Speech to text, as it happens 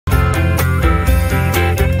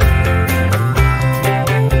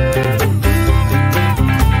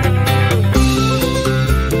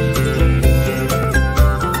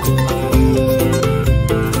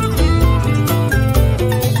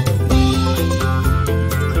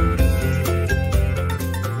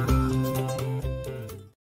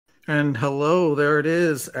And hello, there it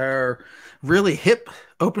is, our really hip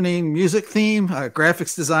opening music theme,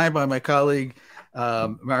 graphics designed by my colleague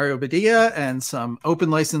Mario Badia, and some open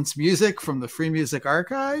license music from the Free Music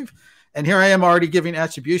Archive. And here I am already giving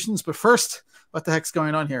attributions, but first, what the heck's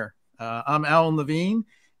going on here? I'm Alan Levine,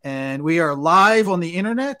 and we are live on the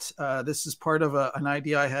internet. This is part of an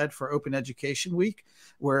idea I had for Open Education Week,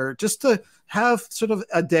 where just to have sort of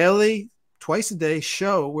a daily, twice a day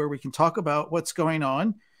show where we can talk about what's going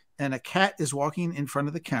on. And a cat is walking in front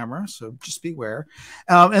of the camera, so just beware.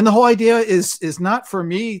 And the whole idea is not for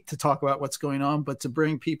me to talk about what's going on, but to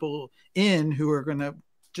bring people in who are going to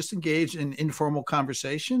just engage in informal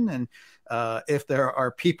conversation. And if there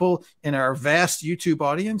are people in our vast YouTube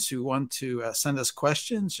audience who want to send us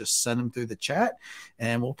questions, just send them through the chat,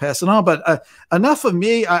 and we'll pass it on. But enough of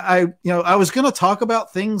me. I was going to talk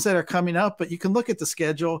about things that are coming up, but you can look at the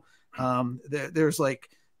schedule. There's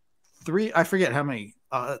like I forget how many.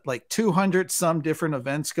 Like 200 some different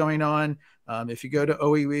events going on. If you go to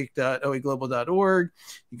OEWeek.oeglobal.org,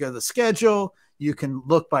 you go to the schedule, you can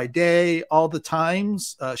look by day. All the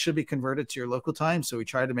times should be converted to your local time. So we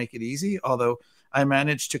try to make it easy, although I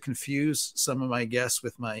managed to confuse some of my guests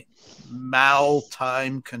with my Mal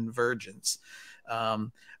time convergence.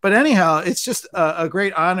 But anyhow, it's just a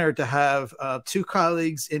great honor to have two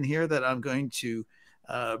colleagues in here that I'm going to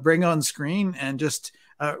bring on screen, and just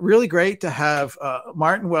really great to have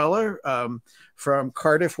Martin Weller from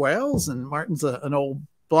Cardiff, Wales. And Martin's an old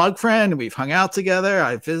blog friend, and we've hung out together.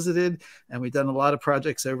 I visited, and we've done a lot of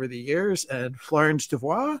projects over the years. And Florence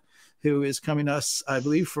Devouard, who is coming to us, I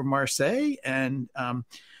believe, from Marseille. And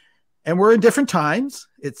we're in different times.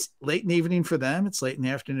 It's late in the evening for them. It's late in the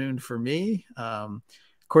afternoon for me.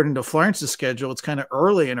 According to Florence's schedule, it's kind of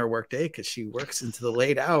early in her workday because she works into the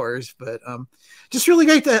late hours. But just really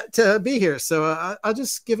great to be here. So I'll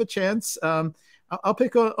just give a chance. I'll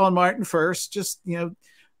pick on Martin first. Just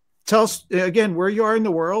tell us again where you are in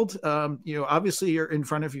the world. Obviously you're in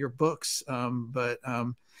front of your books, but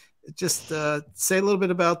just say a little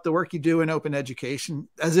bit about the work you do in open education,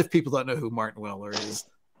 as if people don't know who Martin Weller is.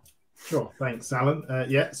 Sure, thanks, Alan.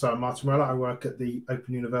 So I'm Martin Weller. I work at the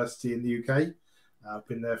Open University in the UK. I've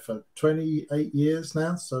been there for 28 years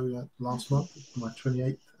now, so last month, my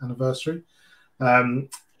 28th anniversary.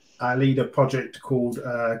 I lead a project called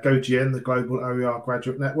GoGN, the Global OER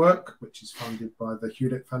Graduate Network, which is funded by the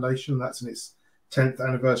Hewlett Foundation. That's in its 10th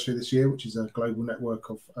anniversary this year, which is a global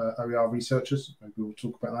network of OER researchers. Maybe we'll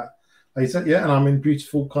talk about that later. Yeah, and I'm in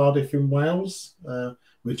beautiful Cardiff in Wales.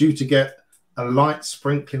 We're due to get a light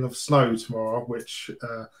sprinkling of snow tomorrow, which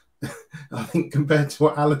I think compared to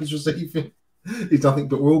what Alan's receiving, is nothing,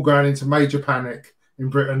 but we're all going into major panic in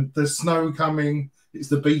Britain. There's snow coming. It's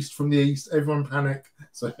the beast from the east. Everyone panic.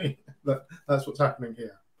 So that's what's happening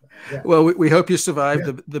here. Yeah. Well, we hope you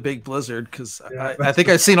survive the big blizzard, because I think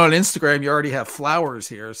I've seen on Instagram you already have flowers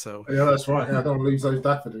here. So yeah, that's right. I don't want to lose those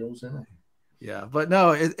daffodils. Yeah, but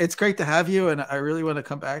no, it's great to have you, and I really want to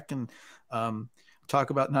come back and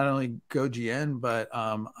talk about not only GoGN, but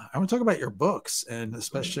I want to talk about your books, and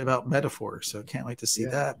especially about metaphors. So can't wait to see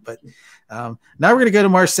that. But now we're going to go to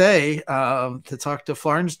Marseille to talk to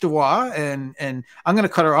Florence Devouard, and I'm going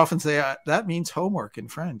to cut her off and say that means homework in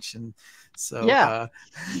French. And so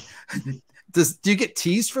do you get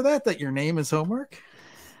teased for that your name is homework?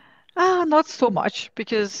 Not so much,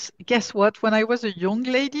 because guess what? When I was a young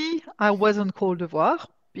lady, I wasn't called Devoir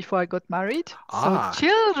before I got married. So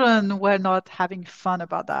children were not having fun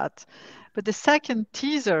about that. But the second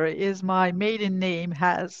teaser is my maiden name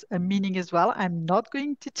has a meaning as well. I'm not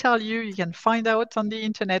going to tell you. You can find out on the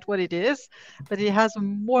internet what it is, but it has a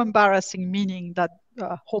more embarrassing meaning than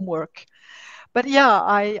homework. But yeah,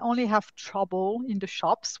 I only have trouble in the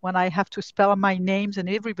shops when I have to spell my names and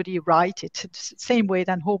everybody write it the same way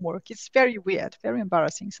than homework. It's very weird, very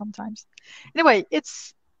embarrassing sometimes. Anyway,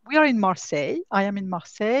 we are in Marseille. I am in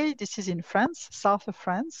Marseille. This is in France, south of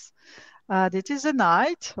France. It is a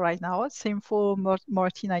night right now. Same for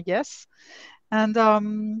Martin, I guess. And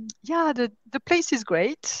the place is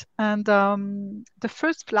great. And the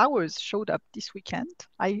first flowers showed up this weekend.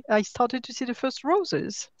 I started to see the first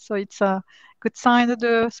roses. So it's a good sign that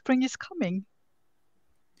the spring is coming.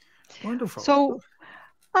 Wonderful. So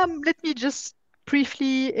let me just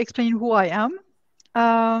briefly explain who I am.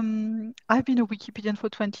 I've been a Wikipedian for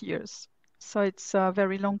 20 years. So it's a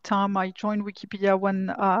very long time. I joined Wikipedia when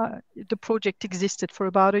the project existed for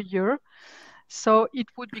about a year. So it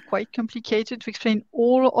would be quite complicated to explain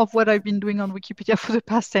all of what I've been doing on Wikipedia for the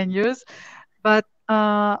past 10 years. But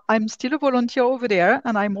I'm still a volunteer over there,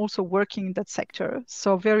 and I'm also working in that sector.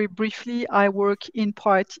 So very briefly, I work in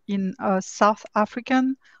part in South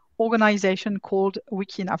African organization called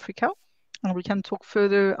Wiki in Africa. And we can talk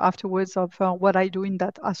further afterwards of what I do in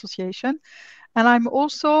that association. And I'm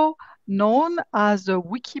also known as the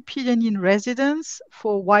Wikipedian in residence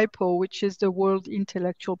for WIPO, which is the World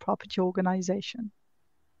Intellectual Property Organization.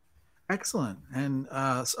 Excellent. And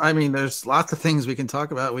I mean, there's lots of things we can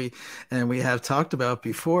talk about. We have talked about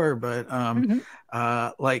before, but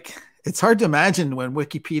like, it's hard to imagine when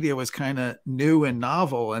Wikipedia was kind of new and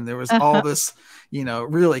novel, and there was all this,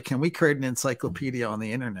 really, can we create an encyclopedia on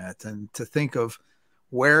the internet? And to think of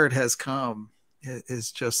where it has come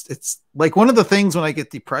is just, it's like one of the things when I get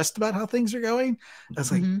depressed about how things are going,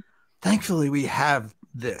 it's like, thankfully we have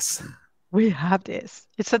this. We have this.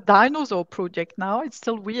 It's a dinosaur project now. It's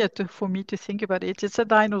still weird for me to think about it. It's a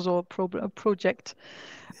dinosaur project.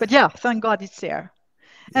 But yeah, thank God it's there.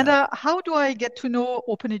 Yeah. And how do I get to know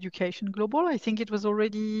Open Education Global? I think it was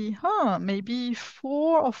already maybe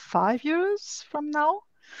 4 or 5 years from now.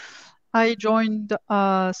 I joined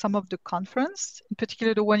some of the conference, in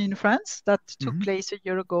particular the one in France that took place a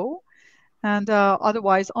year ago. And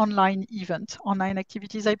otherwise online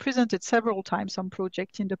activities. I presented several times on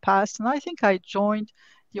projects in the past, and I think I joined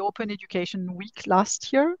the Open Education Week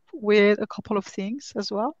last year with a couple of things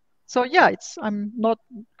as well. So yeah, I'm not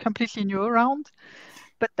completely new around,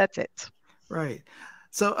 but that's it. Right.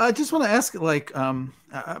 So I just want to ask, like,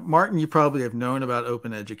 Martin, you probably have known about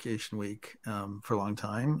Open Education Week for a long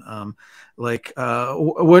time. What's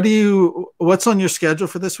on your schedule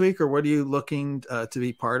for this week, or what are you looking to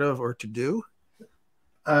be part of or to do?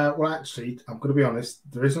 Well, actually, I'm going to be honest,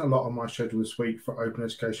 there isn't a lot on my schedule this week for Open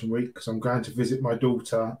Education Week because I'm going to visit my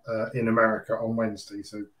daughter in America on Wednesday.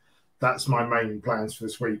 So that's my main plans for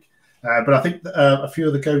this week. But I think a few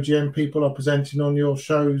of the GoGM people are presenting on your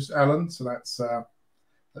shows, Alan. So that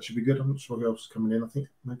should be good. I'm not sure who else is coming in. I think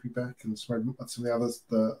maybe Beck and some of the others,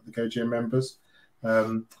 the GoGM members.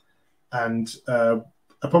 Probably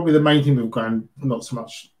the main thing we've gone, not so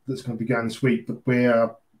much that's going to be going this week, but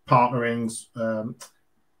we're partnering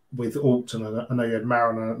with Alton. I know you had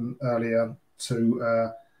Marilyn earlier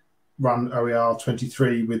to run OER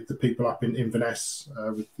 23 with the people up in Inverness,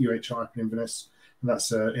 with UHI up in Inverness. And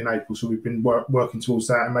that's in April. So we've been working towards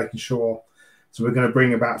that and making sure. So we're going to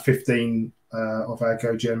bring about 15 of our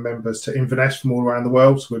GoGM members to Inverness from all around the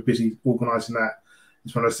world. So we're busy organising that.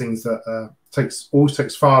 It's one of those things that always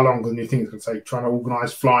takes far longer than you think it's going to take, trying to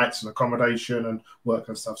organise flights and accommodation and work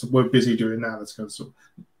and stuff. So we're busy doing that. That's going to sort of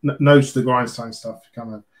nose to the grindstone stuff to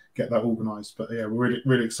kind of get that organised. But yeah, we're really,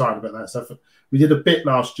 really excited about that. So we did a bit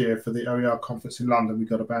last year for the OER conference in London. We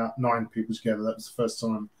got about 9 people together. That was the first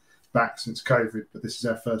time back since COVID, but this is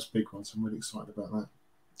our first big one. So I'm really excited about that.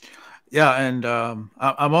 Yeah, and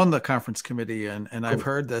I'm on the conference committee, and cool. I've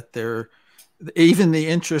heard that even the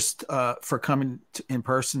interest for coming in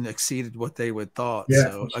person exceeded what they would thought.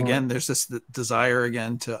 Yeah, so again, there's this desire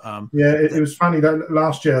again to. It was funny that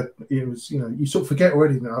last year it was, you sort of forget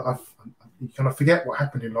already now. You kind of forget what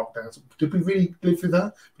happened in lockdowns. Did we really live through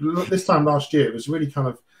that? But this time last year, it was really kind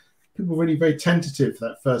of people were really very tentative for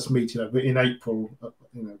that first meeting in April,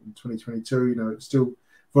 in 2022. It's still.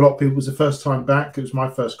 For a lot of people, it was the first time back. It was my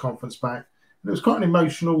first conference back. And it was quite an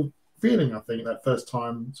emotional feeling, I think, that first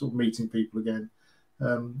time sort of meeting people again.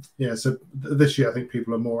 So this year, I think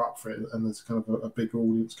people are more up for it, and there's kind of a bigger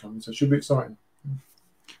audience coming. So it should be exciting.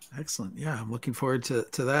 Excellent. Yeah, I'm looking forward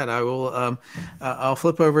to that. I will. I'll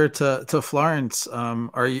flip over to Florence.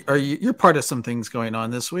 You're part of some things going on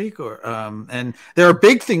this week, or and there are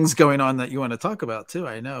big things going on that you want to talk about too.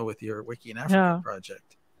 I know with your Wiki in Africa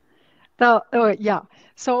project.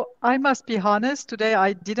 So I must be honest, today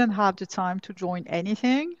I didn't have the time to join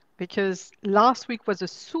anything because last week was a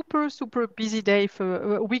super, super busy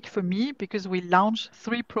week for me because we launched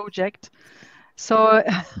 3 projects. So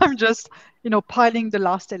I'm just, piling the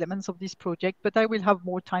last elements of this project, but I will have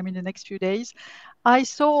more time in the next few days. I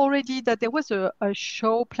saw already that there was a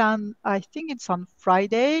show plan, I think it's on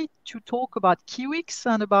Friday, to talk about Kiwix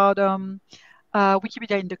and about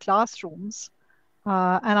Wikipedia in the classrooms.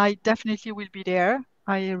 And I definitely will be there.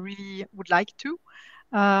 I really would like to.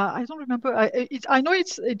 I don't remember. I know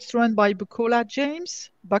it's run by Bukola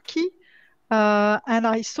James Bucky, and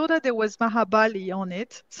I saw that there was Mahabali on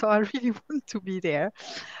it, so I really want to be there.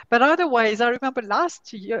 But otherwise, I remember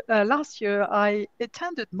last year I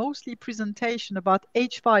attended mostly presentation about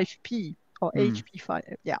H5P or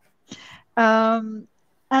HP5. Yeah.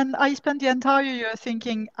 And I spent the entire year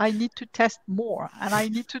thinking I need to test more and I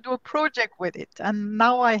need to do a project with it. And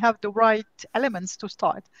now I have the right elements to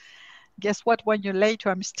start. Guess what? 1 year later,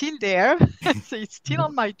 I'm still there. So it's still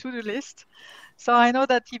on my to-do list. So I know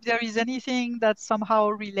that if there is anything that somehow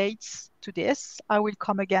relates to this, I will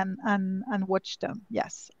come again and watch them.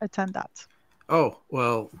 Yes, attend that. Oh,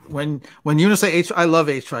 well, when you say I love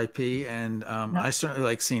HIP, and Yeah. I certainly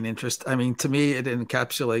like seeing interest. I mean, to me, it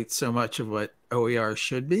encapsulates so much of what OER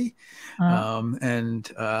should be, and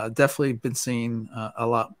definitely been seeing a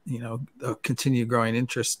lot, a continued growing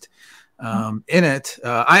interest in it.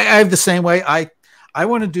 I have the same way. I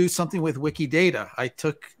want to do something with Wikidata. I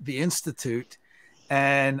took the Institute,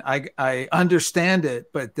 and I understand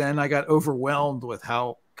it, but then I got overwhelmed with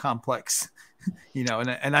how complex.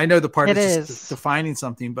 And I know the part is just defining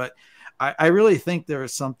something, but I really think there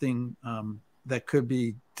is something that could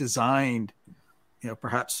be designed,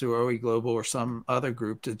 perhaps through OE Global or some other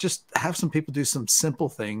group, to just have some people do some simple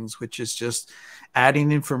things, which is just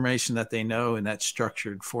adding information that they know in that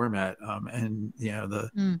structured format. And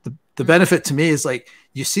the benefit to me is like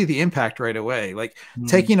you see the impact right away. Like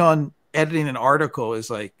taking on editing an article is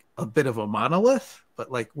like a bit of a monolith,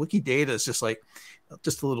 but like Wikidata is just a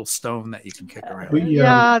little stone that you can kick around.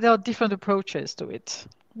 There are different approaches to it.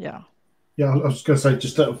 Yeah, I was going to say,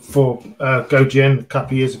 just for GoGen a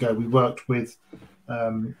couple of years ago, we worked with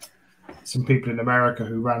some people in America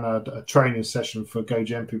who ran a training session for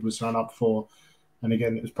GoGen people to sign up for. And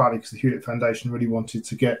again, it was partly because the Hewlett Foundation really wanted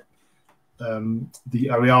to get the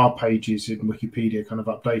OER pages in Wikipedia kind of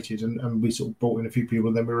updated, and we sort of brought in a few people,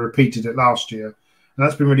 and then we repeated it last year. And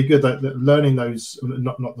that's been really good, that learning those,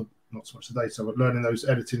 not so much the data, but learning those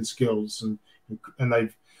editing skills, and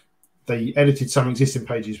they edited some existing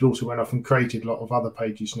pages, but also went off and created a lot of other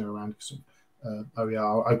pages, around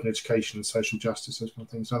OER, open education, and social justice, those kind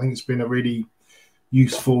of things. So I think it's been a really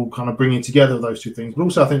useful kind of bringing together of those two things. But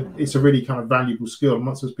also I think it's a really kind of valuable skill. And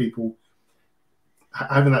once those people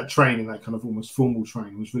having that training, that kind of almost formal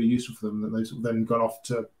training, was really useful for them, that they've then gone off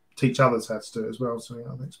to teach others how to do it as well. So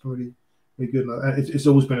I think it's really, really good. And it's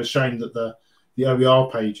always been a shame that the OER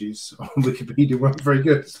pages on Wikipedia weren't very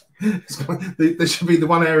good. There should be the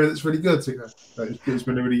one area that's really good. It's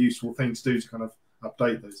been a really useful thing to do, to kind of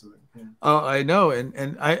update those. Oh, I know.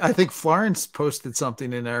 And I think Florence posted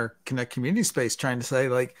something in our Connect community space trying to say,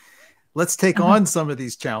 like, let's take on some of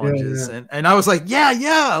these challenges. And I was like,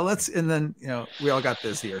 let's, and then, we all got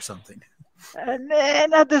busy or something. And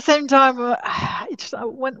at the same time, it's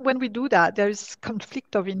when we do that, there is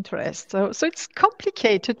conflict of interest. So it's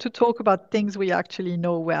complicated to talk about things we actually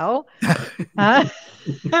know well,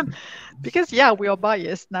 because we are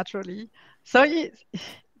biased naturally. So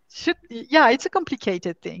it's a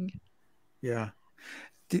complicated thing. Yeah.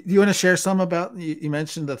 Do you want to share some about? You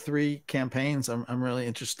mentioned the 3 campaigns. I'm really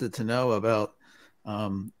interested to know about.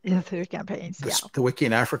 The 3 campaigns. The Wiki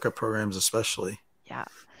in Africa programs, especially. Yeah.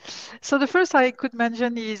 So the first I could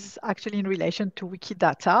mention is actually in relation to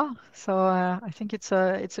Wikidata. So I think it's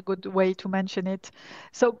a good way to mention it.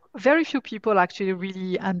 So very few people actually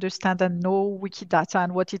really understand and know Wikidata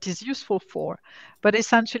and what it is useful for. But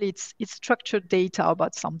essentially, it's structured data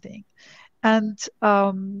about something. And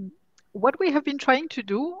what we have been trying to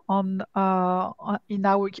do in our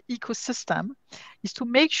ecosystem is to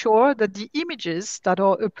make sure that the images that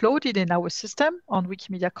are uploaded in our system on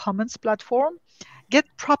Wikimedia Commons platform get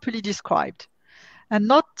properly described, and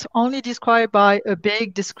not only described by a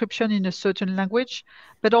big description in a certain language,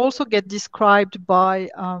 but also get described by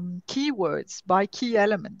keywords, by key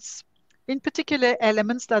elements, in particular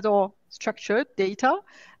elements that are structured data,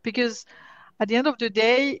 because at the end of the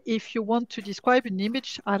day, if you want to describe an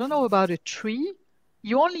image, I don't know, about a tree,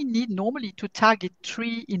 you only need normally to tag a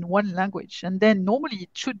tree in one language, and then normally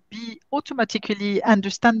it should be automatically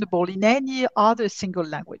understandable in any other single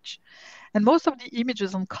language. And most of the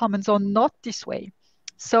images on Commons are not this way.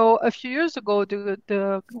 So a few years ago,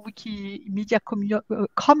 the Wikimedia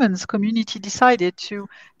Commons community decided to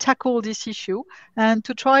tackle this issue and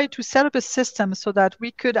to try to set up a system so that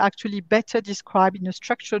we could actually better describe in a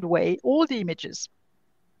structured way all the images.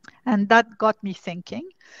 And that got me thinking.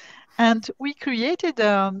 And we created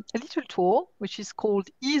a little tool, which is called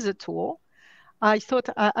Ease Tool. I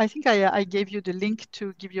think I gave you the link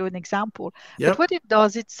to give you an example. Yep. But what it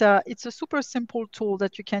does, it's a super simple tool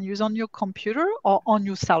that you can use on your computer or on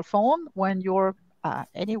your cell phone when you're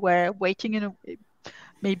anywhere waiting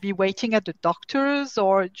maybe waiting at the doctor's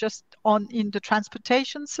or just in the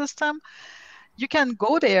transportation system. You can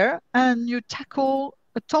go there and you tackle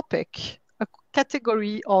a topic, a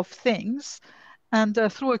category of things, and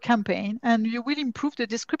through a campaign, and you will improve the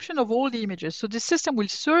description of all the images. So the system will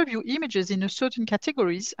serve you images in a certain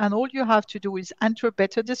categories, and all you have to do is enter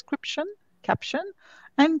better description, caption,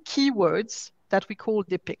 and keywords that we call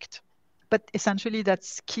depict. But essentially,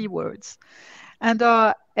 that's keywords. And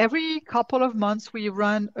every couple of months, we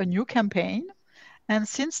run a new campaign. And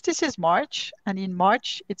since this is March, and in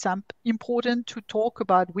March, it's important to talk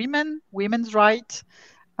about women, women's rights,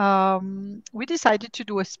 we decided to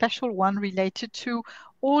do a special one related to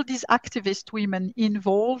all these activist women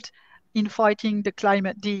involved in fighting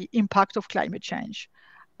the impact of climate change.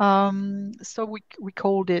 So we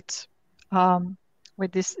called it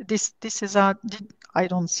with this is I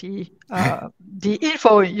don't see the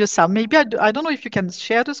info yourself. Maybe I don't know if you can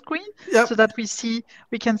share the screen so that we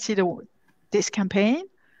can see this campaign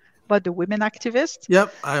about the women activists.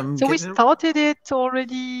 Yep, so we started it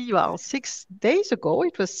already 6 days ago.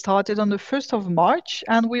 It was started on the 1st of March,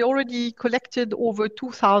 and we already collected over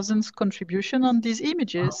 2,000 contribution on these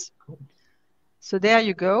images. Oh, cool. So there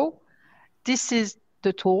you go. This is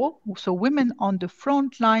the tour. So Women on the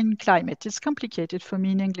Frontline Climate. It's complicated for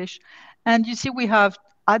me in English. And you see we have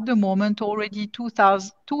at the moment already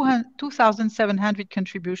 2,700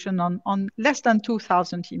 contribution on less than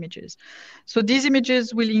 2,000 images. So these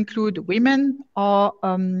images will include women or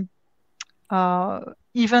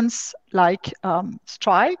events like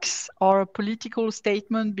strikes or a political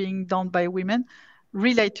statement being done by women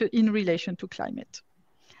in relation to climate.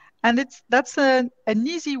 And that's an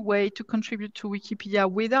easy way to contribute to Wikipedia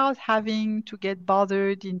without having to get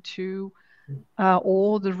bothered into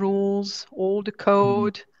all the rules, all the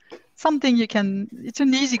code. Something it's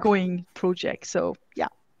an easygoing project. So yeah,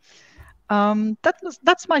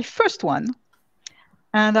 that's my first one.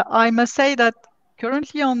 And I must say that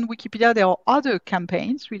currently on Wikipedia, there are other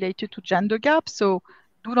campaigns related to gender gaps. So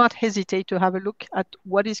do not hesitate to have a look at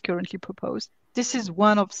what is currently proposed. This is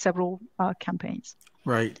one of several campaigns.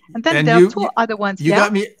 Right. And then there are two other ones. You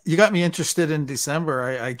got me interested in December.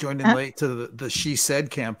 I joined in late to the She Said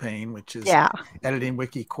campaign, which is editing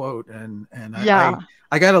wiki quote. And I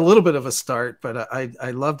got a little bit of a start, but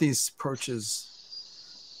I love these approaches.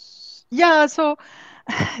 Yeah, so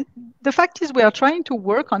the fact is we are trying to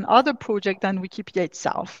work on other projects than Wikipedia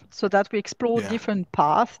itself so that we explore different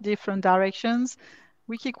paths, different directions.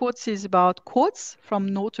 Wikiquotes is about quotes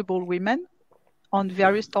from notable women on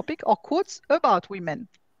various topics or quotes about women.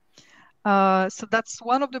 So that's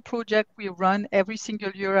one of the projects we run every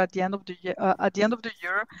single year at the end of the year.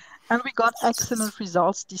 And we got excellent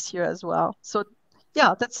results this year as well. So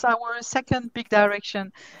yeah, that's our second big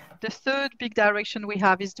direction. The third big direction we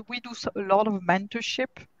have is we do a lot of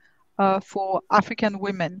mentorship for African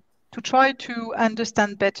women to try to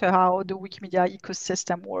understand better how the Wikimedia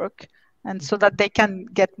ecosystem works, and so that they can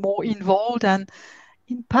get more involved and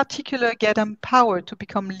in particular get empowered to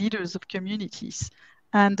become leaders of communities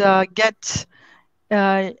and get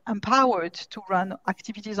empowered to run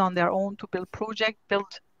activities on their own, to build projects,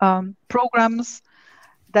 build programs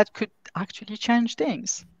that could actually change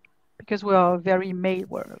things, because we are a very male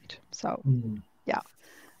world. So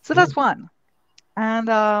so that's one. And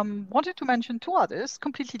wanted to mention two others,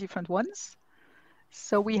 completely different ones.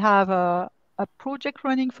 So we have a project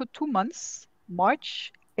running for 2 months,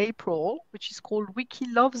 March, April, which is called Wiki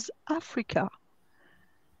Loves Africa.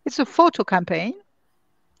 It's a photo campaign.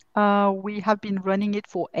 We have been running it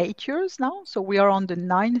for 8 years now, so we are on the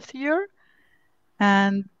 9th year.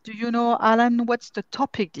 And do you know, Alan, what's the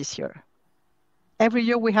topic this year? Every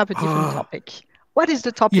year we have a different topic. What is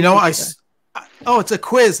the topic this year? It's a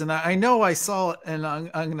quiz, and I know I saw it, and I'm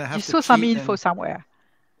going to have to You saw some info somewhere.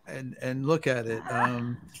 And look at it.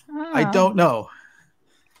 I don't know.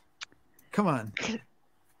 Come on.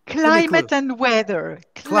 Climate and weather.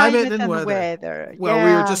 Climate and weather. Well,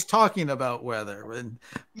 we were just talking about weather. And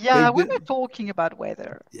we were talking about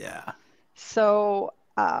weather. Yeah. So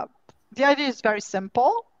the idea is very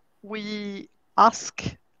simple. We ask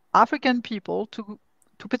African people to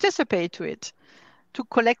participate to it, to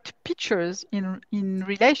collect pictures in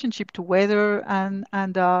relationship to weather and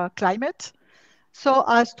climate, so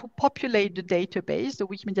as to populate the database, the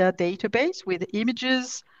Wikimedia database, with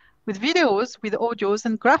images, with videos, with audios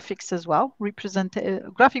and graphics as well,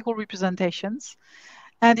 graphical representations.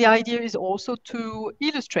 And the idea is also to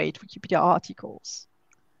illustrate Wikipedia articles.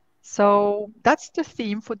 So that's the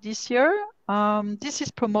theme for this year. This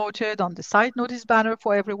is promoted on the side notice banner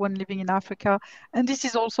for everyone living in Africa. And this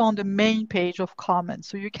is also on the main page of Commons,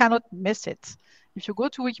 so you cannot miss it. If you go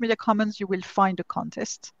to Wikimedia Commons, you will find the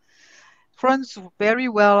contest. It runs very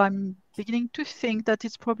well. I'm beginning to think that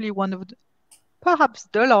it's probably one of perhaps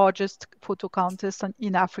the largest photo contest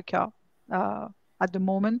in Africa at the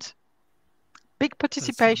moment. Big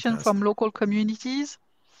participation from local communities,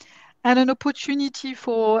 and an opportunity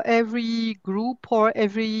for every group or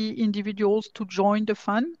every individuals to join the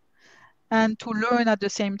fun and to learn at the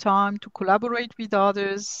same time, to collaborate with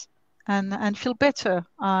others and feel better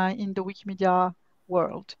in the Wikimedia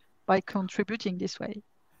world by contributing this way.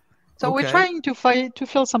 So we're trying to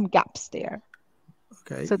fill some gaps there.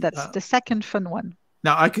 Okay. So that's the second fun one.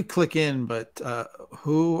 Now I could click in, but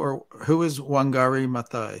who is Wangari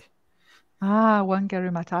Maathai?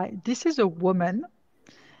 Wangari Maathai. This is a woman.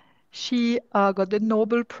 She got the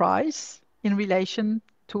Nobel Prize in relation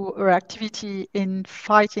to her activity in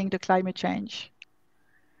fighting the climate change.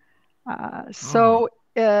 This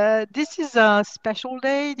is a special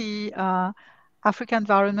day, the African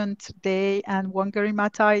Environment Day and Wangari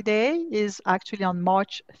Maathai Day is actually on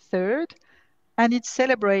March 3rd. And it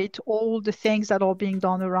celebrates all the things that are being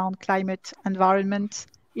done around climate environment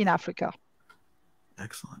in Africa.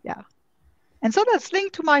 Excellent. Yeah. And so that's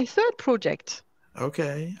linked to my third project.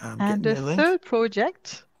 Okay. And the third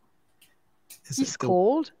project is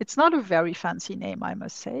called, it's not a very fancy name, I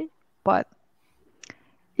must say, but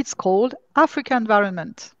it's called Africa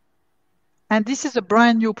Environment. And this is a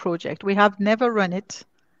brand new project. We have never run it.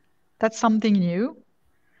 That's something new.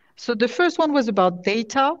 So the first one was about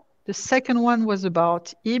data. The second one was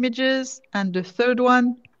about images. And the third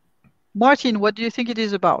one, Martin, what do you think it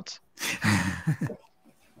is about?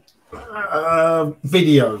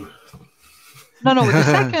 Video. The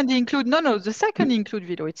second include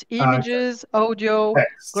video. It's images, audio,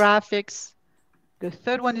 text. Graphics. The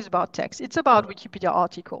third one is about text. It's about Wikipedia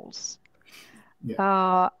articles.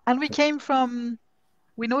 Yeah. And we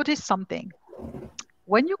noticed something.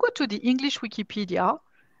 When you go to the English Wikipedia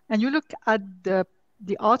and you look at the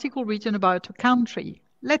article written about a country,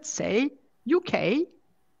 let's say UK,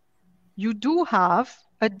 you do have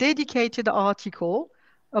a dedicated article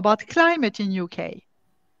about climate in UK.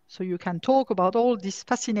 So you can talk about all this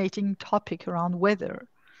fascinating topic around weather,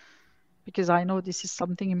 because I know this is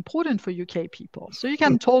something important for UK people. So you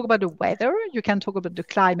can talk about the weather, you can talk about the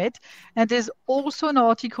climate, and there's also an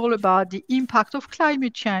article about the impact of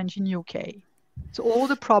climate change in UK. So all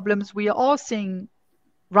the problems we are seeing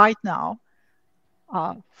right now,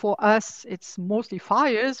 for us, it's mostly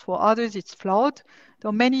fires. For others, it's flood. There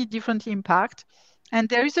are many different impacts. And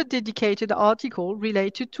there is a dedicated article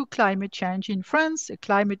related to climate change in France,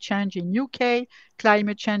 climate change in UK,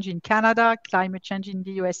 climate change in Canada, climate change in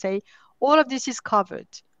the USA. All of this is covered.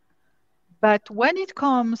 But when it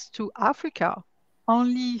comes to Africa,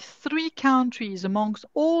 only 3 countries amongst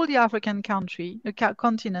all the African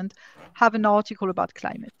continent have an article about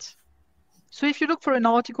climate. So if you look for an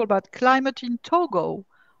article about climate in Togo,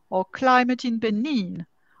 or climate in Benin,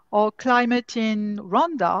 or climate in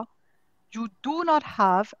Rwanda, you do not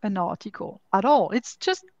have an article at all. It's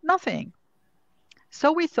just nothing.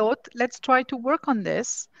 So we thought, let's try to work on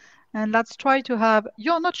this, and let's try to have,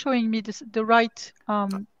 you're not showing me the right...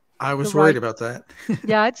 I was worried about that.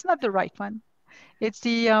 Yeah, it's not the right one. It's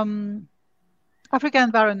the Africa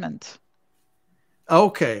Environment.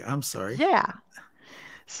 Okay, I'm sorry. Yeah.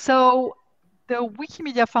 So the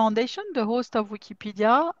Wikimedia Foundation, the host of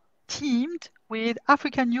Wikipedia, teamed with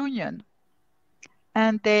African Union.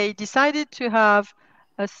 And they decided to have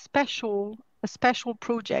a special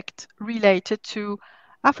project related to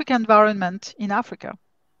African environment in Africa,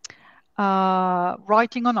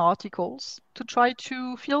 writing on articles to try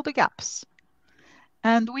to fill the gaps.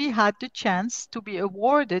 And we had the chance to be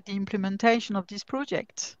awarded the implementation of this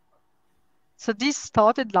project. So this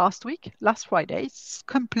started last Friday. It's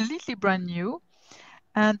completely brand new.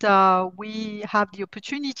 And we have the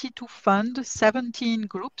opportunity to fund 17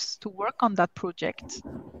 groups to work on that project,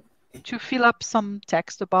 to fill up some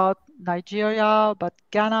text about Nigeria, about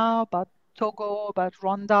Ghana, about Togo, about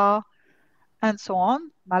Rwanda, and so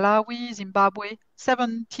on, Malawi, Zimbabwe,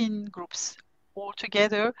 17 groups all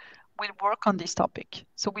together will work on this topic.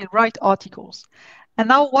 So we'll write articles. And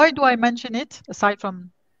now, why do I mention it, aside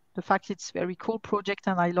from the fact it's a very cool project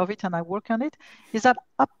and I love it and I work on it, is that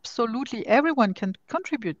absolutely everyone can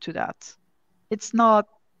contribute to that. It's not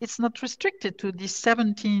restricted to these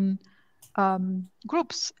 17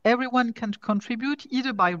 groups. Everyone can contribute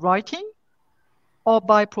either by writing or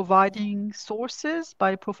by providing sources,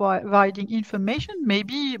 by providing information.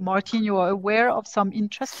 Maybe, Martin, you are aware of some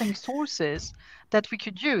interesting sources that we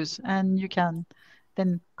could use, and you can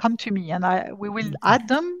then come to me and we will add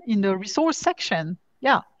them in the resource section.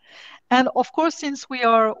 Yeah. And of course, since we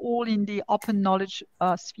are all in the open knowledge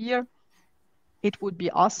sphere, it would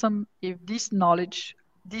be awesome if this knowledge,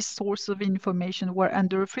 this source of information were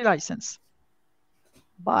under a free license.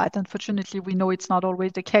 But unfortunately, we know it's not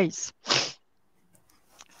always the case.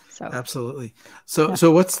 So, absolutely.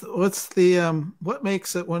 So what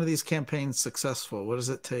makes it one of these campaigns successful? What does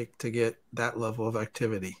it take to get that level of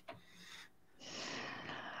activity?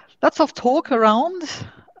 Lots of talk around.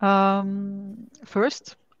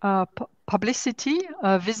 First, publicity,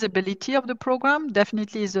 visibility of the program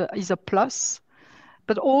definitely is a plus.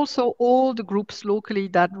 but also all the groups locally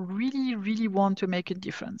that really, really want to make a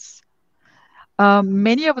difference.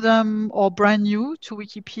 Many of them are brand new to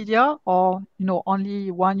Wikipedia, or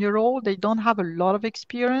only 1 year old. They don't have a lot of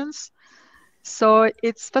experience. So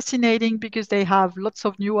it's fascinating because they have lots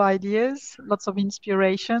of new ideas, lots of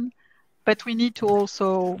inspiration, but we need to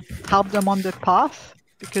also help them on the path,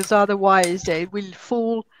 because otherwise they will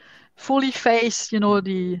fully face,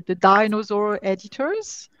 the dinosaur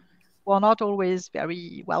editors who are not always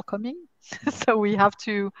very welcoming. So we have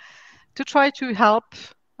to try to help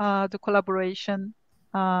the collaboration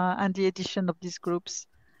and the addition of these groups.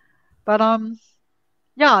 But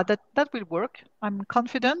yeah, that will work. I'm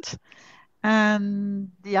confident. And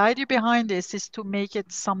the idea behind this is to make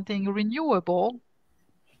it something renewable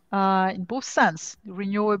in both sense.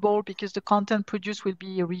 Renewable because the content produced will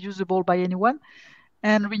be reusable by anyone,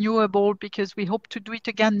 and renewable because we hope to do it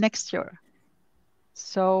again next year.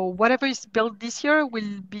 So whatever is built this year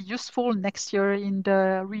will be useful next year in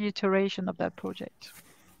the reiteration of that project.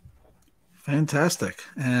 Fantastic.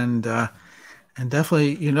 And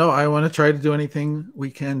definitely, I want to try to do anything we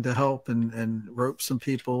can to help and rope some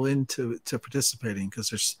people into participating, because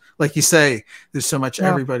there's, like you say, there's so much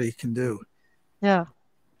everybody can do. Yeah.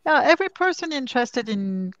 Yeah, every person interested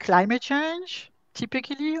in climate change,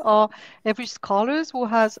 typically, or every scholar who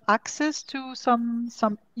has access to some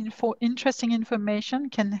interesting information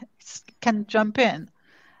can jump in.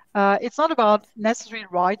 It's not about necessarily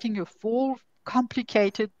writing a full,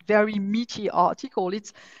 complicated, very meaty article.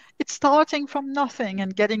 It's starting from nothing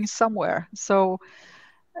and getting somewhere. So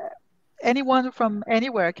anyone from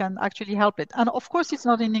anywhere can actually help it. And of course, it's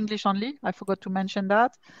not in English only. I forgot to mention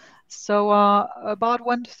that. So about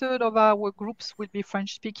 1/3 of our groups will be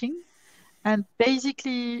French speaking. And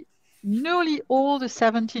basically, nearly all the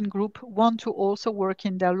 17 groups want to also work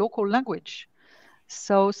in their local language.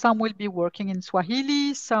 So some will be working in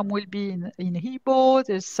Swahili, some will be in Igbo.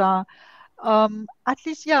 There's at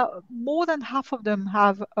least, more than half of them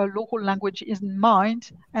have a local language in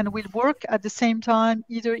mind and will work at the same time,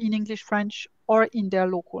 either in English, French, or in their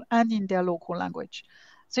local language.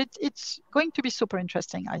 So it's going to be super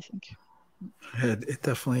interesting, I think. It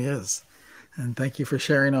definitely is. And thank you for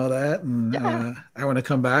sharing all that. And I want to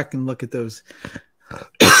come back and look at those.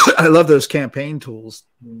 I love those campaign tools.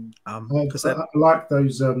 I like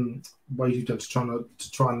those ways you've done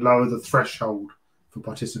to try and lower the threshold for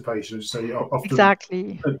participation. So often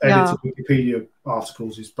exactly editing Wikipedia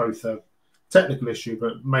articles is both a technical issue,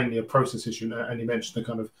 but mainly a process issue. And you mentioned the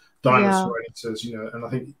kind of dinosaur editors, and I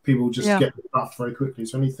think people just get buffed very quickly.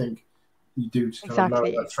 So anything you do to kind of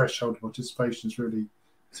lower that threshold of participation is really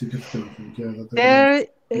significant, I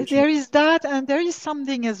think. There is that, and there is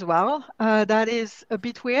something as well that is a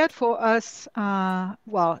bit weird for us.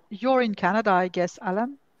 Well, you're in Canada, I guess,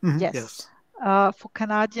 Alan. Mm-hmm. Yes. For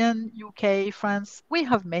Canadian, UK, France, we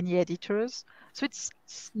have many editors. So it's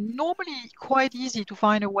normally quite easy to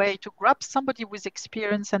find a way to grab somebody with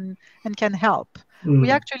experience and can help.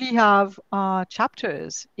 We actually have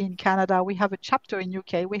chapters in Canada. We have a chapter in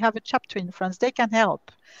UK. We have a chapter in France. They can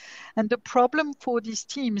help. And the problem for these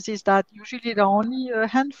teams is that usually there are only a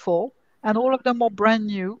handful, and all of them are brand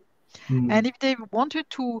new. And if they wanted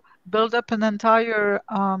to build up an entire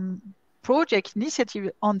project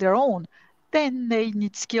initiative on their own, then they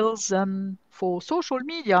need skills for social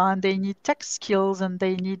media, and they need tech skills, and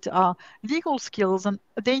they need legal skills, and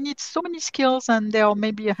they need so many skills, and there are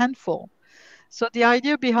maybe a handful. So the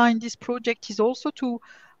idea behind this project is also to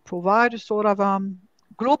provide a sort of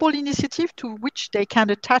global initiative to which they can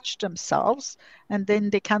attach themselves, and then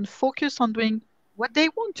they can focus on doing what they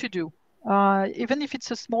want to do. Even if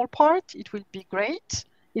it's a small part, it will be great,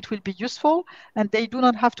 it will be useful, and they do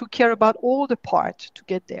not have to care about all the part to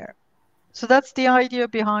get there. So that's the idea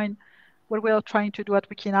behind what we are trying to do at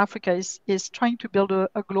Wiki in Africa, is trying to build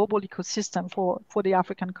a global ecosystem for the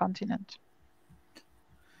African continent.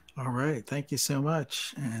 All right, thank you so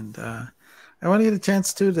much. And I want to get a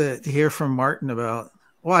chance too to hear from Martin about,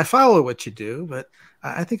 well, I follow what you do, but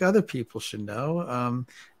I think other people should know.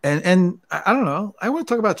 And I don't know, I want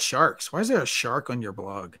to talk about sharks. Why is there a shark on your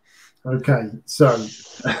blog? Okay, so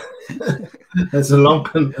there's a long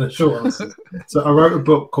and a short answer. So I wrote a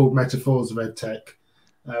book called Metaphors of EdTech,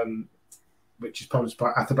 which is published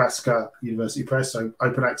by Athabasca University Press, so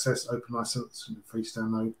open access, open license, free to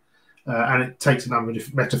download. And it takes a number of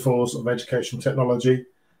different metaphors of educational technology,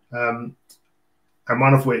 and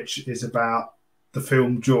one of which is about the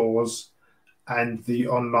film Jaws and the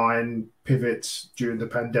online pivot during the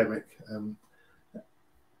pandemic.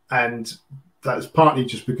 And that's partly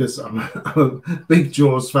just because I'm a big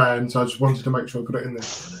Jaws fan, so I just wanted to make sure I got it in there.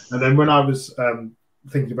 And then when I was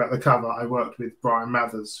thinking about the cover, I worked with Brian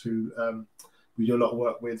Mathers, who we do a lot of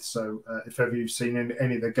work with. So if ever you've seen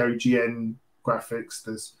any of the GoGN graphics,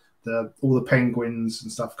 there's all the penguins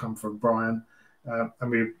and stuff come from Brian.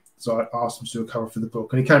 So I asked him to do a cover for the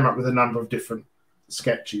book, and he came up with a number of different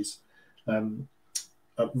sketches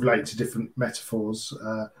related to different metaphors.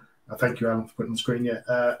 Thank you, Alan, for putting on the screen.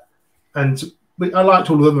 Yeah, and I liked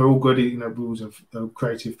all of them. They're all good. You know, rules of a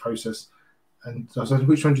creative process. And I said,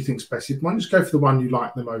 which one do you think's best? Why don't you just go for the one you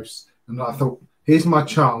like the most? And I thought, here's my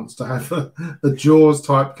chance to have a Jaws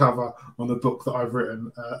type cover on the book that I've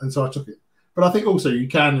written. And so I took it. But I think also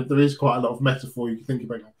there is quite a lot of metaphor you can think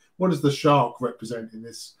about. Like, what does the shark represent in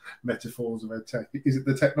this metaphors of EdTech? Is it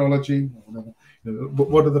the technology?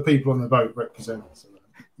 What do the people on the boat represent? So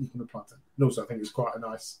you can apply that. And also I think it's quite a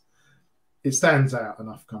nice, it stands out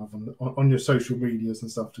enough kind of on your social medias and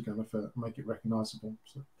stuff to kind of make it recognisable.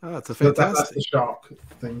 So, it's a fantastic. That's the shark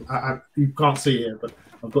thing. You can't see it, but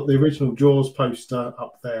I've got the original Jaws poster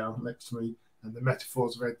up there next to me, and the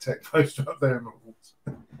Metaphors of EdTech poster up there on my walls.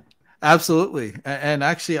 Absolutely, and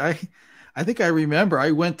actually, I think I remember I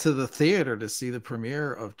went to the theater to see the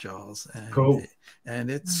premiere of Jaws, and cool.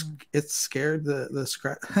 And it scared the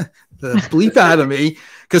bleep out of me,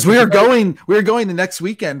 because we were going the next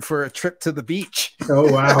weekend for a trip to the beach.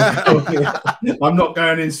 Oh wow! I'm not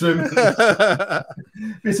going in swimming.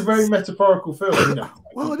 It's a very metaphorical film, you know.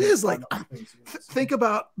 Well, it is. Like, think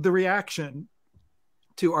about the reaction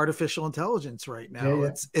to artificial intelligence right now.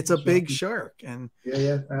 Yeah. It's a big shark, and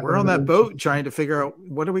we're on that boat trying to figure out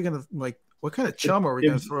what are we going to, like, what kind of chum are we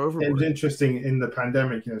going to throw overboard? It was interesting in the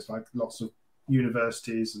pandemic. You know, it's like lots of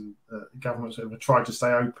universities and governments have tried to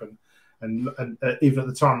stay open, and even at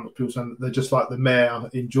the time, people saying that they're just like the mayor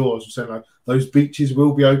in Jaws was saying, like, those beaches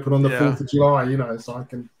will be open on the 4th of July. You know, it's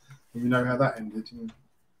like, and we know how that ended. You know?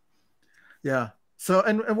 Yeah. So,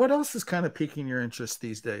 and what else is kind of piquing your interest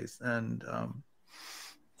these days? And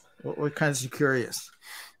what kinds of curious?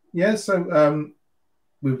 Yeah, so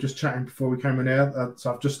we were just chatting before we came in here.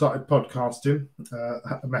 So I've just started podcasting,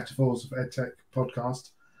 a Metaphors of EdTech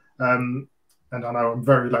podcast. And I know I'm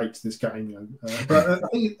very late to this game, you know. But I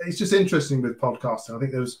think it's just interesting with podcasting. I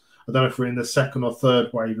think I don't know if we're in the second or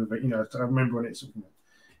third wave of it. You know, I remember when it's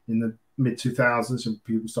in the mid 2000s and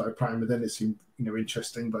people started playing with it. It seemed, you know,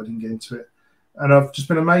 interesting, but I didn't get into it. And I've just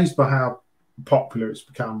been amazed by how popular it's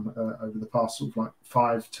become over the past sort of like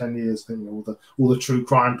 5-10 years. You know, all the true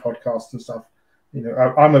crime podcasts and stuff. You know,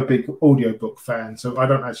 I'm a big audiobook fan, so I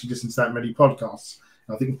don't actually listen to that many podcasts.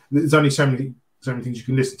 I think there's only so many things you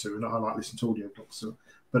can listen to, and I like listening to audiobooks. So,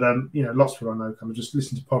 but you know, lots of people I know kind of just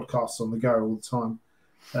listen to podcasts on the go all the time.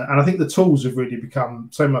 And I think the tools have really become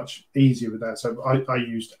so much easier with that. So I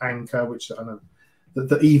used Anchor, which I know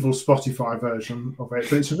the evil Spotify version of it,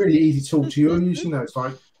 but it's a really easy tool to use. You know, it's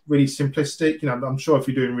like really simplistic. You know, I'm sure if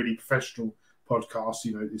you're doing really professional podcasts,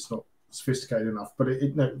 you know, it's not sophisticated enough, but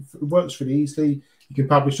it works really easily. You can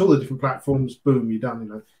publish all the different platforms. Boom, you're done. You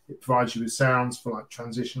know, it provides you with sounds for like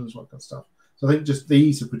transitions, all that kind of stuff. So I think just the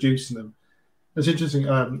ease of producing them. It's interesting.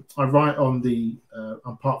 I write on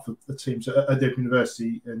I'm part of the team at Open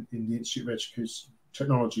University in the Institute of Education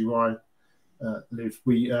Technology where I live.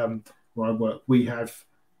 Where I work, we have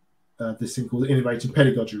this thing called the Innovating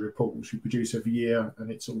Pedagogy Report, which we produce every year,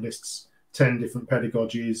 and it sort of lists 10 different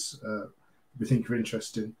pedagogies we think are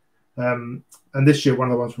interesting. And this year, one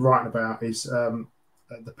of the ones we're writing about is the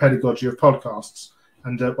pedagogy of podcasts.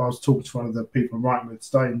 And I was talking to one of the people I'm writing with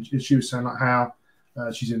today, and she was saying like how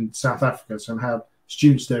she's in South Africa, so how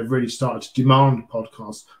students there have really started to demand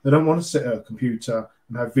podcasts. They don't want to sit at a computer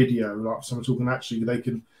and have video like someone talking. Actually,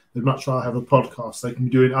 they'd much rather have a podcast. They can be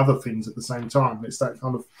doing other things at the same time. It's that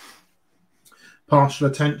kind of partial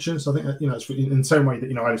attention. So I think that, you know, it's in the same way that,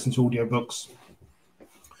 you know, I listen to audiobooks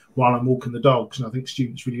while I'm walking the dogs, and I think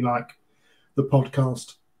students really like the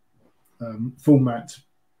podcast format.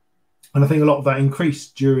 And I think a lot of that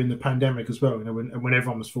increased during the pandemic as well. You know, when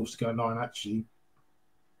everyone was forced to go online, actually,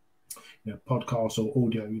 you know, podcasts or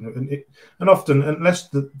audio, you know, and often, unless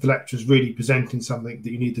the lecturer's really presenting something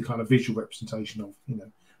that you need the kind of visual representation of, you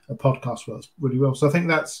know, a podcast works really well. So I think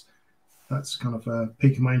that's kind of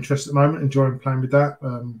piquing my interest at the moment, enjoying playing with that.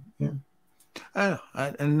 Yeah.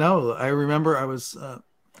 I remember I was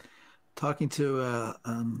talking to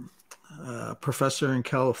a professor in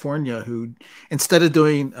California who, instead of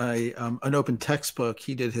doing an open textbook,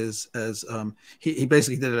 he did his as he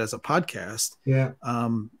basically did it as a podcast. Yeah.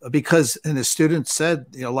 Because, and his students said,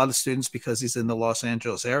 you know, a lot of students, because he's in the Los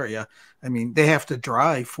Angeles area, I mean, they have to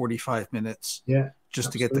drive 45 minutes. Yeah. Just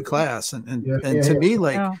absolutely. To get to class, and to me,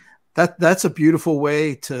 like that's a beautiful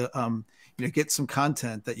way to get some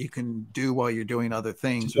content that you can do while you're doing other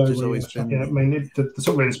things, So, which has always been. I mean, the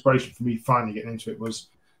sort of inspiration for me finally getting into it was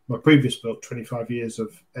my previous book, 25 Years of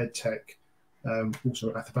Ed Tech, also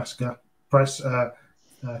at Athabasca Press.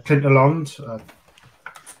 Clint Lalonde,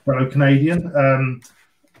 fellow Canadian,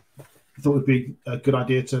 thought it would be a good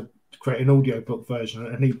idea to create an audiobook version,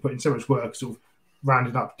 and he put in so much work, sort of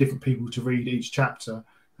rounded up different people to read each chapter.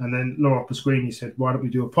 And then Laura Pasquini said, "Why don't we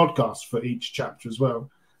do a podcast for each chapter as well?"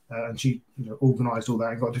 And she, organised all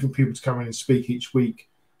that and got different people to come in and speak each week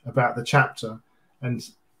about the chapter. And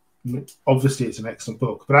obviously, it's an excellent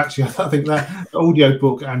book, but actually, I think that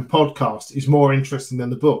audiobook and podcast is more interesting than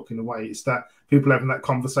the book in a way. It's that people having that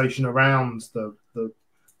conversation around the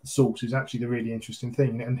source is actually the really interesting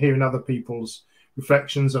thing, and hearing other people's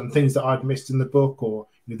reflections on things that I'd missed in the book, or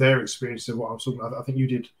their experience of what I was talking about. I think you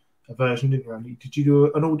did a version, didn't you, Andy? Did you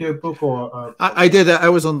do an audio book or? I did. I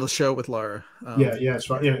was on the show with Laura. Yeah, that's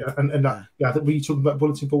right. Yeah, and I think when you talk about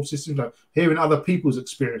bulletin board systems, like hearing other people's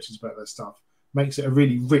experiences about that stuff makes it a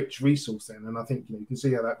really rich resource then. And I think you can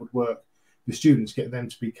see how that would work with students, getting them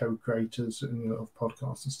to be co-creators of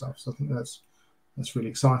podcasts and stuff. So I think that's really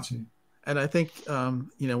exciting. And I think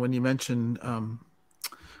when you mention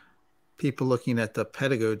people looking at the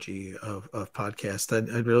pedagogy of podcasts,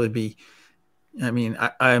 I'd really be. I mean,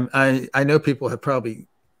 I know people have probably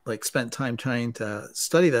spent time trying to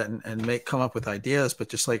study that and come up with ideas, but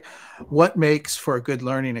just what makes for a good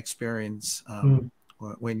learning experience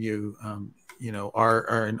when you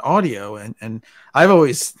are in audio, and I've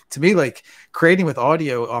always, to me, creating with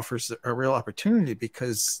audio offers a real opportunity,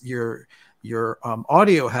 because your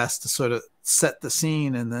audio has to sort of set the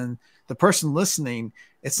scene, and then the person listening,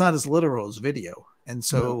 it's not as literal as video. And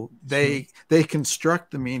so they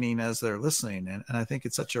construct the meaning as they're listening. And I think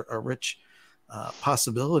it's such a rich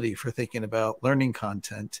possibility for thinking about learning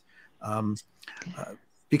content,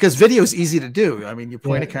 because video is easy to do. I mean, you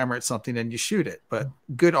point a camera at something and you shoot it, but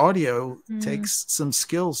good audio takes some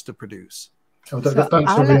skills to produce. I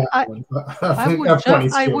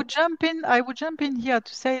would jump in here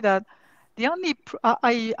to say that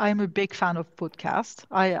I'm a big fan of podcasts.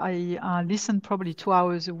 I listen probably 2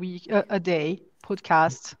 hours a day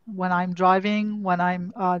podcasts when I'm driving, when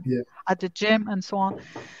I'm at the gym, and so on.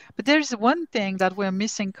 But there's one thing that we're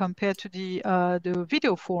missing compared to the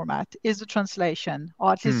video format is the translation,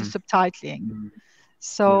 or at least the subtitling.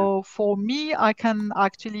 So for me, I can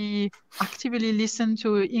actually actively listen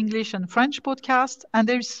to English and French podcasts, and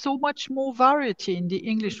there's so much more variety in the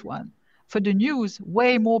English one. For the news,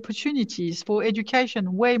 way more opportunities. For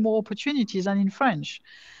education, way more opportunities than in French.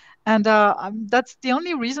 And that's the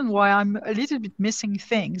only reason why I'm a little bit missing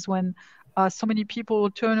things when so many people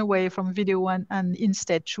turn away from video and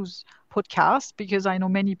instead choose podcasts, because I know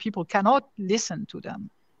many people cannot listen to them.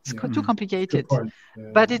 It's too complicated.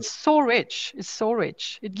 But it's so rich. It's so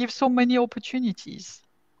rich. It gives so many opportunities.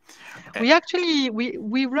 We actually,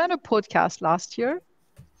 we ran a podcast last year.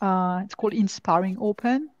 It's called Inspiring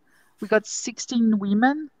Open. We got 16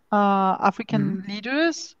 women, African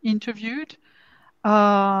leaders interviewed.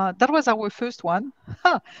 That was our first one.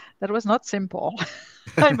 That was not simple,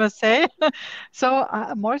 I must say. So,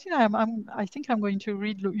 Martin, I think I'm going to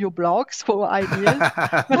read your blogs for ideas.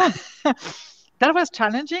 That was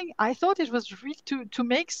challenging. I thought it was really to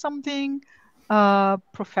make something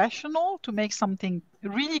professional, to make something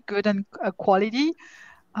really good and quality.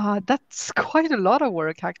 That's quite a lot of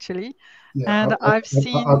work, actually. Yeah, and I've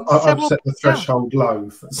seen I've set the threshold low.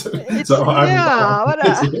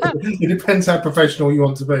 It depends how professional you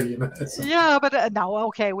want to be. So. Yeah, but now,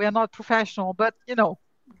 okay, we're not professional, but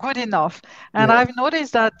good enough. And I've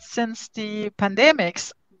noticed that since the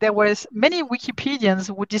pandemics, there was many Wikipedians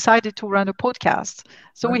who decided to run a podcast.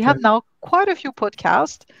 So we have now quite a few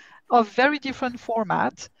podcasts of very different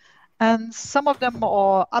formats. And some of them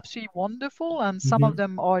are absolutely wonderful, and some of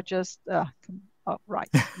them are just,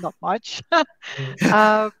 not much.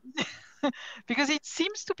 Because it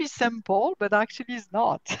seems to be simple, but actually it's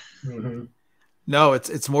not. No,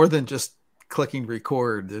 it's more than just clicking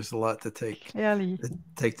record. There's a lot to take to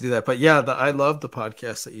do that. But I love the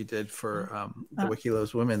podcast that you did for the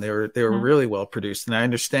WikiLoves Women. They were really well produced, and I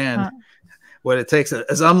understand what it takes.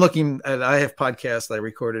 As I'm looking at, I have podcasts I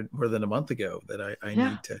recorded more than a month ago that I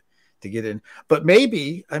need to get in. But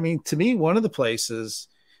maybe, I mean, to me, one of the places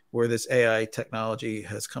where this AI technology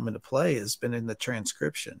has come into play has been in the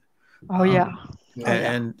transcription.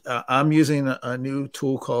 And I'm using a new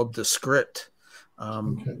tool called Descript,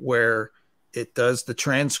 where it does the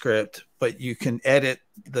transcript, but you can edit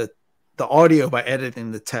the audio by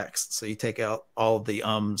editing the text. So you take out all the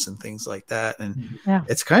ums and things like that. And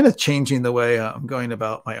it's kind of changing the way I'm going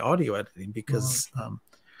about my audio editing, because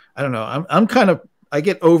I don't know. I'm kind of, I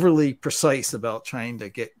get overly precise about trying to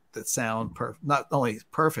get the sound not only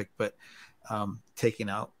perfect, but taking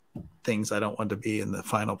out things I don't want to be in the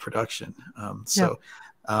final production.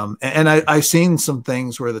 And I've seen some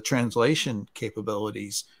things where the translation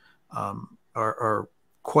capabilities are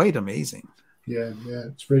quite amazing. Yeah,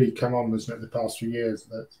 it's really come on, isn't it, the past few years?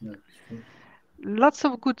 That, you know, lots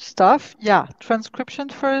of good stuff. Yeah, transcription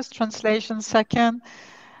first, translation second.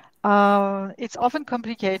 It's often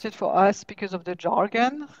complicated for us because of the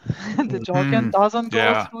jargon. The jargon doesn't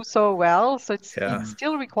go through so well, so it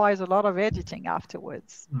still requires a lot of editing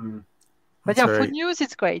afterwards. But yeah, for news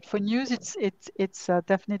it's great. For news, it's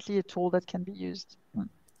definitely a tool that can be used.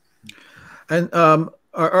 And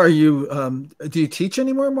are you do you teach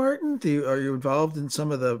anymore, Martin? Are you involved in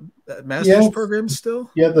some of the master's programs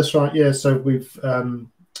still? Yeah, that's right. Yeah, so we've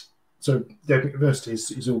so the university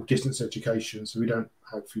is all distance education, so we don't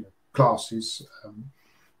have classes,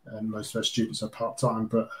 and most of our students are part time.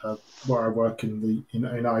 But where I work in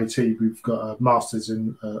IT, we've got a master's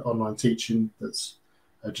in online teaching that's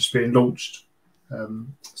just being launched.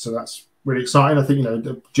 So that's really exciting. I think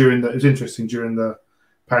it was interesting during the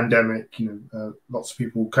pandemic. Lots of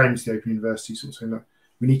people came to the Open University sort of saying, "Look,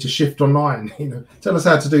 we need to shift online. Tell us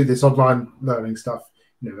how to do this online learning stuff."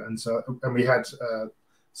 And we had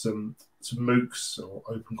some MOOCs or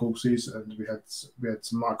open courses, and we had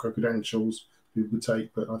some micro credentials we would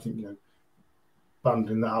take. But I think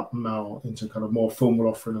bundling that up now into kind of more formal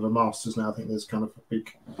offering of a master's now, I think there's kind of a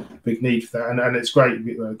big need for that. And it's great.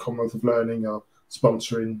 Commonwealth of Learning are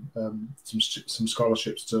sponsoring some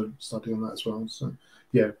scholarships to study on that as well. So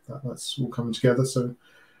yeah, that's all coming together. So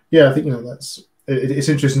yeah, I think it's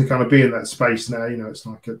interesting to kind of be in that space now. It's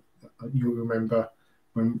like you remember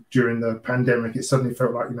when during the pandemic, it suddenly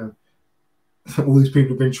felt like all these people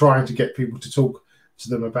have been trying to get people to talk to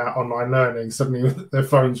them about online learning. Suddenly their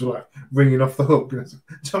phones were like ringing off the hook.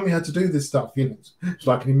 Tell me how to do this stuff. It's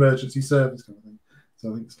like an emergency service kind of thing.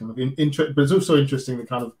 So I think it's kind of interesting, but it's also interesting that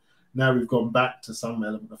kind of now we've gone back to some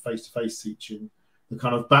element of face-to-face teaching. The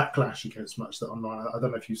kind of backlash against much that online. I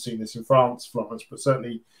don't know if you've seen this in France, Florence, but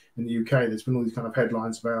certainly in the UK, there's been all these kind of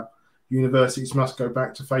headlines about universities must go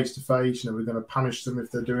back to face-to-face. We're going to punish them if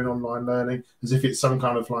they're doing online learning, as if it's some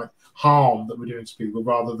kind of like harm that we're doing to people,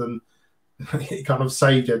 rather than it kind of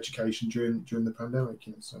saved education during the pandemic.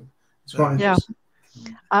 So it's quite interesting.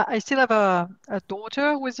 I still have a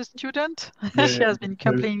daughter who is a student. She has been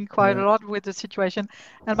complaining quite a lot with the situation.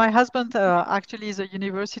 And my husband actually is a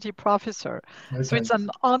university professor. Okay. So it's an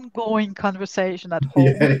ongoing conversation at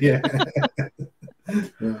home. Yeah.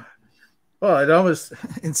 Well, it almost,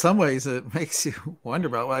 in some ways, it makes you wonder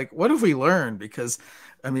about, like, what have we learned? Because,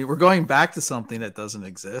 I mean, we're going back to something that doesn't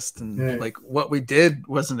exist. And like what we did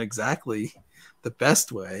wasn't exactly the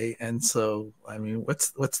best way. And so, I mean,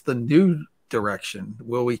 what's the new direction?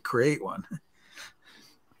 Will we create one?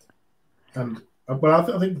 And well,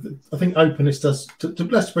 I think openness does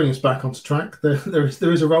let's bring us back onto track. There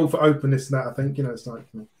is a role for openness in that. I think it's like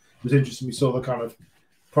it was interesting. We saw the kind of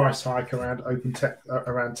price hike around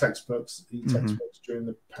around textbooks, e-textbooks during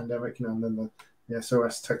the pandemic, and then the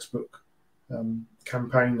SOS textbook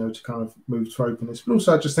campaign to kind of move to openness. But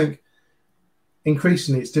also, I just think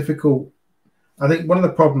increasingly it's difficult. I think one of the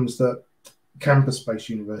problems that campus-based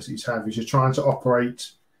universities have is you're trying to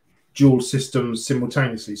operate dual systems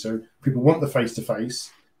simultaneously. So people want the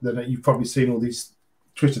face-to-face. Then you've probably seen all these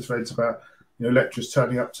Twitter threads about lecturers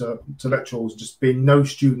turning up to lecture halls, just being no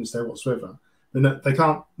students there whatsoever. They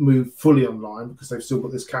can't move fully online because they've still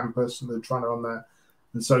got this campus and they're trying to on that.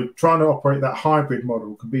 And so trying to operate that hybrid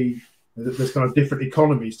model can be, there's kind of different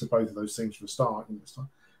economies to both of those things for a start. And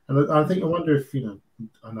I wonder if,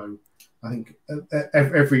 I think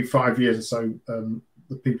every 5 years or so,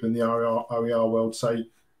 the people in the OER world say,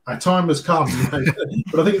 our time has come.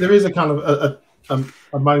 But I think there is a kind of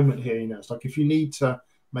a moment here, it's like if you need to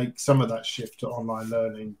make some of that shift to online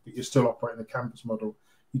learning, but you're still operating the campus model,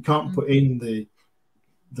 you can't put in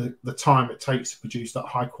the time it takes to produce that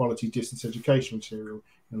high quality distance education material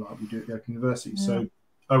like we do at the Open University. So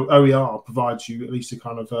OER provides you at least a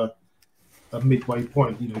kind of a midway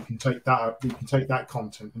point. You can take that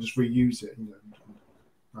content and just reuse it and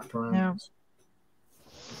wrap around. Yeah.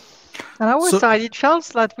 And our side, it felt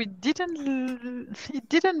that it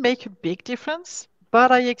didn't make a big difference,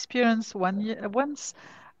 but I experienced once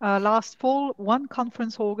last fall one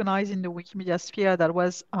conference organized in the Wikimedia sphere that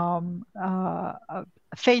was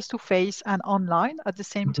face-to-face and online at the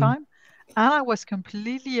same time, and I was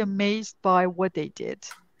completely amazed by what they did.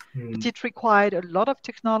 But it required a lot of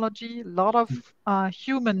technology, a lot of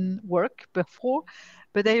human work before,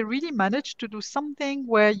 but they really managed to do something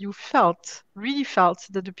where you really felt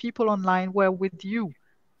that the people online were with you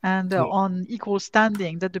and on equal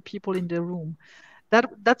standing that the people in the room.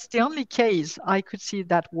 That's the only case I could see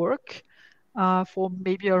that work for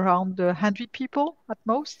maybe around 100 people at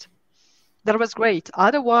most. That was great.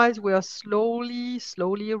 Otherwise, we are slowly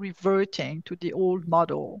reverting to the old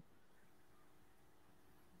model.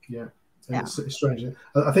 Yeah, It's strange.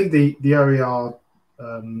 I think the OER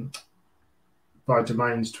by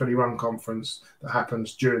Domains 21 conference that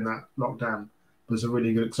happens during that lockdown was a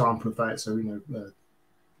really good example of that. So,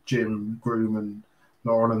 Jim, Groom, and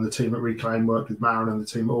Lauren and the team at Reclaim worked with Maren and the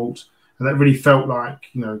team at Alt, and that really felt like,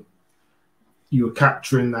 you were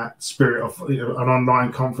capturing that spirit of an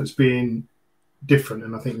online conference being different.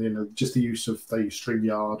 And I think, just the use of, they use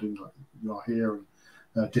StreamYard and like you are here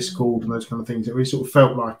and Discord and those kind of things, it really sort of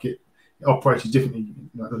felt like it operated differently,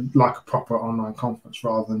 like a proper online conference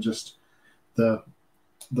rather than just the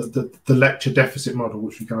lecture deficit model,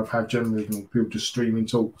 which we kind of have generally, people just streaming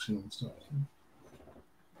talks and stuff.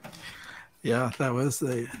 Yeah, that was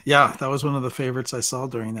one of the favorites I saw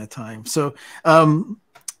during that time. So,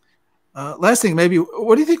 last thing, maybe,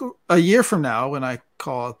 what do you think a year from now, when I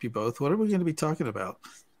call up you both, what are we going to be talking about?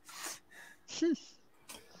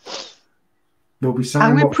 We'll be saying,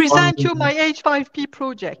 I will present you my H5P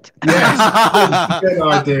project. Yes, good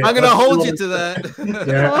idea. I'm going to hold you to that.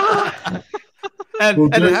 Yeah.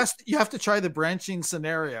 And you have to try the branching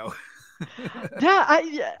scenario. Yeah,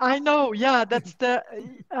 I know. Yeah, that's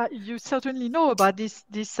you certainly know about this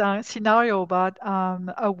scenario about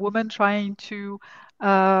a woman trying to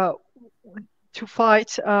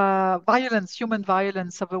fight human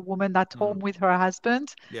violence of a woman at home with her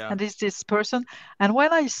husband. Yeah. And this person. And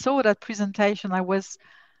when I saw that presentation, I was,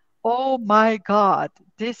 oh my God,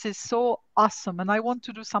 this is so awesome. And I want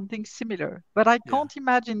to do something similar, but I can't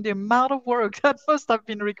imagine the amount of work that must have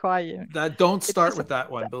been required. Don't start with that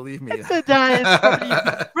one, believe me. It's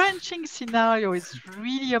probably branching scenario is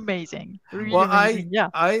really amazing. Really amazing.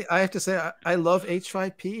 I have to say, I love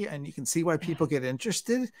H5P, and you can see why people get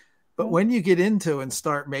interested. But when you get into and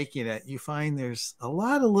start making it, you find there's a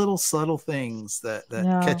lot of little subtle things that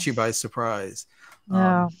catch you by surprise.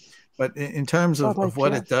 Yeah. But in terms of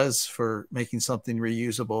what it does for making something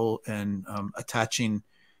reusable and attaching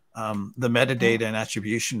the metadata and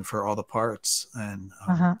attribution for all the parts and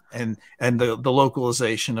the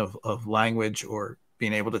localization of language or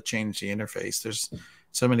being able to change the interface, there's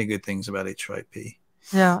so many good things about H5P.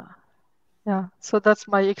 Yeah. Yeah. So that's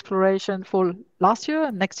my exploration for last year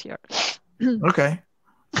and next year. Okay.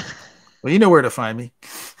 Well, you know where to find me.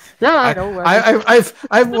 Yeah, I know.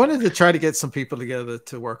 I've wanted to try to get some people together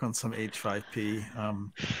to work on some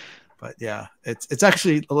H5P, but yeah, it's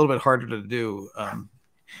actually a little bit harder to do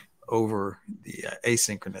over the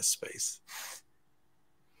asynchronous space.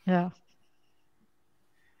 Yeah,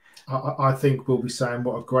 I think we'll be saying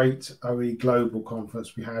what a great OE Global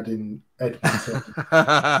conference we had in Edmonton.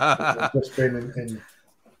 Just been in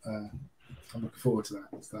I'm looking forward to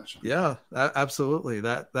that. Yeah, absolutely.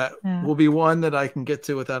 That will be one that I can get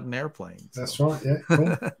to without an airplane. So. That's right. Yeah, cool.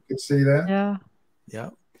 Good to see you there. Yeah,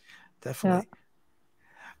 definitely. Yeah.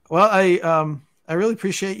 Well, I really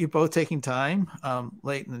appreciate you both taking time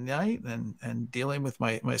late in the night and dealing with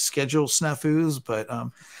my schedule snafus. But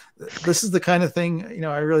this is the kind of thing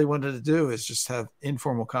I really wanted to do, is just have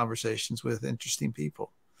informal conversations with interesting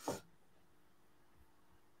people.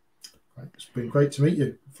 It's been great to meet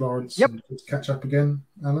you, Florence. Yep. And to catch up again,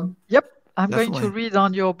 Alan. Yep. I'm going to read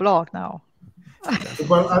on your blog now.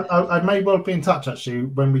 Well, I may well be in touch actually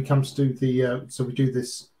when we come to do the. So we do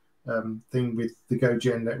this thing with the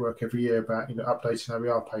GoGen network every year about updating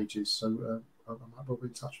OER pages. So I might well be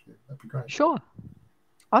in touch with you. That'd be great. Sure.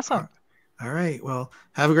 Awesome. All right. Well,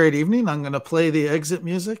 have a great evening. I'm going to play the exit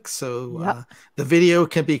music so the video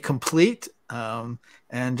can be complete.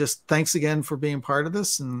 And just thanks again for being part of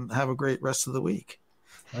this, and have a great rest of the week.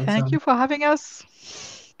 Thank you for having us.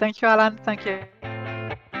 Thank you, Alan. Thank you.